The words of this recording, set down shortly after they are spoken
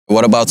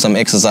What about some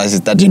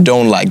exercises that you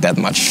don't like that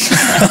much?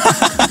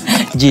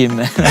 Gym.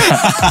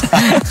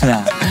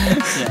 No.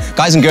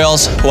 Guys and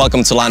girls,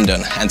 welcome to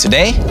London. And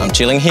today, I'm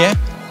chilling here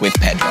with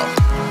Pedro.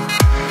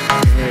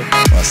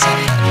 What's up,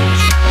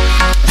 man?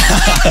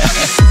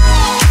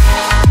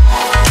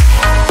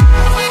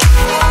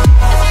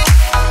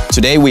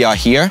 Today we are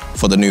here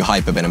for the new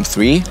Hypervenom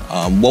 3.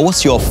 What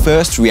was your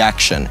first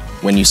reaction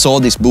when you saw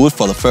this boot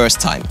for the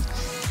first time?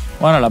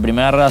 Bueno, la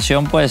primera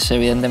reacción, pues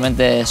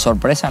evidentemente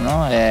sorpresa,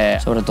 ¿no?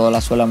 Sobre todo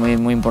la suela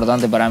muy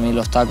importante para mí,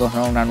 los tacos,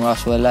 ¿no? Una nueva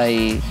suela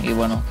y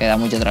bueno, que da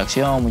mucha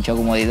tracción, mucha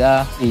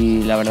comodidad.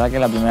 Y la verdad que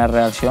la primera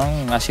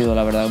reacción ha sido,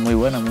 la verdad, muy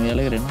buena, muy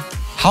alegre, ¿no?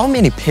 How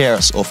many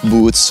pairs of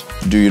boots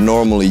do you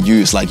normally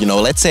use? Like, you know,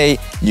 let's say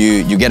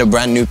you get a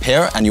brand new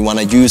pair and you want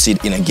to use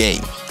it in a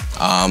game.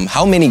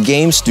 How many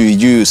games do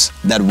you use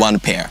that one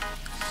pair?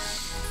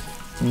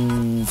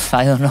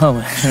 I don't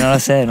know, no lo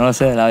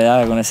sé, la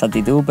verdad, con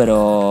exactitud,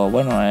 pero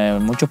bueno,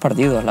 muchos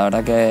partidos. La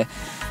verdad que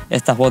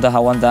estas botas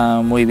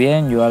aguantan muy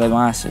bien. Yo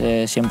además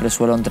siempre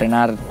suelo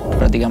entrenar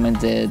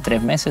prácticamente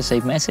 3 meses,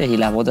 6 meses y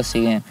las botas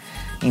siguen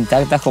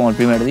intactas como el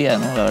primer día,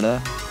 ¿no? La verdad.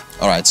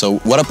 Alright, so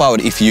what about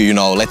if you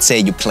know, let's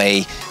say you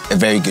play a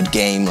very good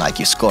game, like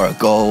you score a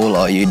goal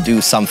or you do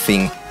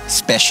something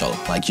special,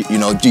 like you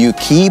know, do you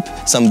keep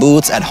some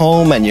boots at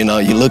home and you know,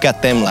 you look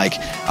at them like,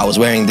 I was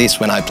wearing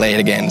this when I played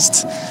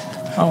against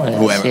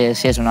whoever?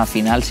 Si es una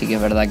final, sí que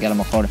es verdad que a lo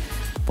mejor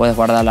puedes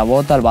guardar la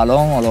bota, el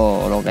balón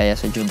o lo que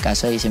hayas hecho en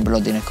casa y siempre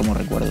lo tienes como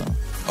recuerdo.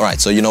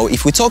 Alright, so you know,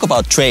 if we talk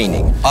about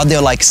training, are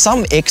there like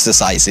some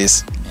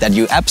exercises that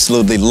you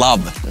absolutely love?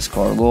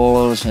 Score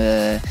goals,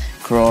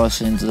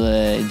 cross into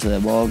the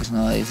box,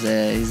 ¿no?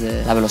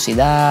 La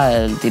velocidad,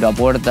 el tiro a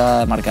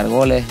puerta, marcar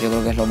goles, yo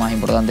creo que es lo más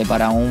importante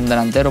para un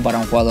delantero, para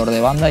un jugador de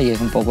banda y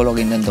es un poco lo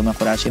que intento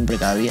mejorar siempre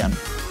cada día, ¿no?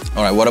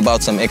 Alright, what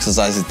about some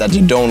exercises that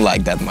you don't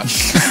like that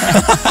much?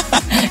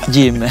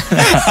 Gym.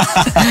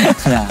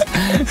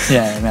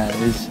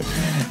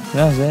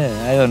 No sé,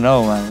 I don't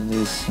know, man.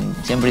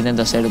 Siempre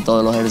intento hacer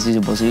todos los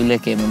ejercicios posibles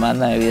que me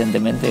mandan,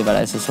 evidentemente,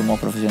 para eso somos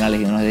profesionales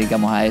y nos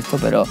dedicamos a esto,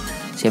 pero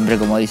siempre,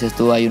 como dices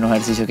tú, hay unos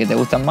ejercicios que te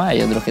gustan más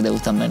y otros que te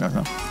gustan menos,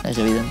 ¿no? Es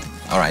evidente.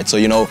 Alright, so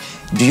you know,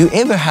 do you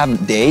ever have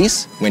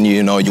days when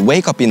you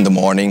wake up in the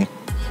morning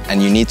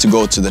and you need to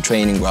go to the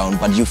training ground,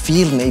 but you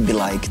feel maybe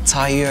like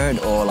tired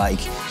or like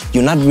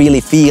you're not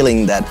really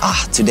feeling that,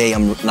 today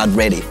I'm not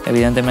ready?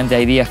 Evidentemente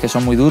hay días que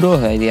son muy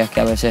duros, hay días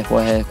que a veces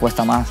pues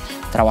cuesta más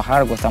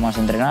trabajar, cuesta más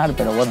entrenar,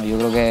 pero bueno, yo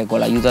creo que con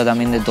la ayuda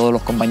también de todos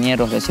los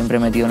compañeros que siempre he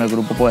metido en el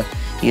grupo, pues,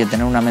 y de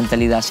tener una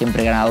mentalidad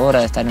siempre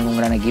ganadora, de estar en un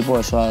gran equipo,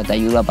 eso te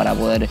ayuda para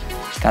poder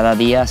cada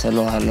día hacer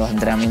los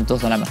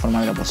entrenamientos de la mejor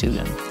manera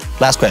posible, ¿no?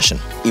 Last question.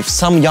 If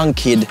some young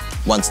kid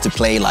wants to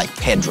play like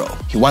Pedro,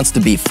 he wants to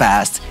be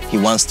fast, he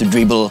wants to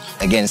dribble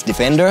against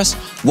defenders,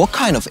 what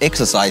kind of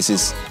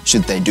exercises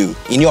should they do,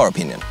 in your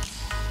opinion?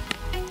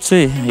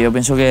 Sí, yo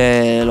pienso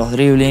que los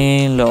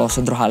dribbling, los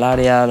centros al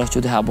área, los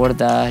chutes a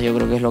puertas, yo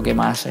creo que es lo que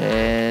más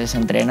se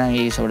entrenan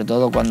y sobre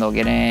todo cuando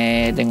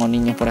tengo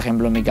niños, por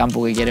ejemplo, en mi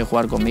campo que quieren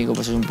jugar conmigo,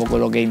 pues es un poco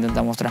lo que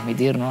intentamos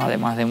transmitir, ¿no?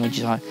 Además de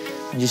muchísimas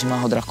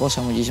otras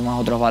cosas,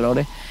 muchísimos otros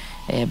valores,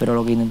 pero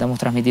lo que intentamos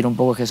transmitir un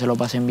poco es que se lo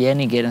pasen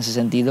bien y que en ese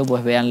sentido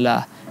pues vean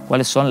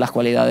cuáles son las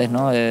cualidades,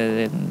 ¿no?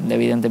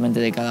 Evidentemente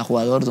de cada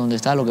jugador, dónde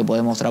está, lo que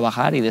podemos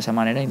trabajar y de esa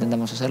manera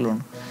intentamos hacerlo,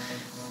 ¿no?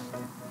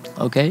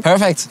 Okay.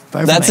 Perfect.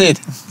 That's it.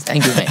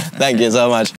 Thank you, mate. Thank you so much.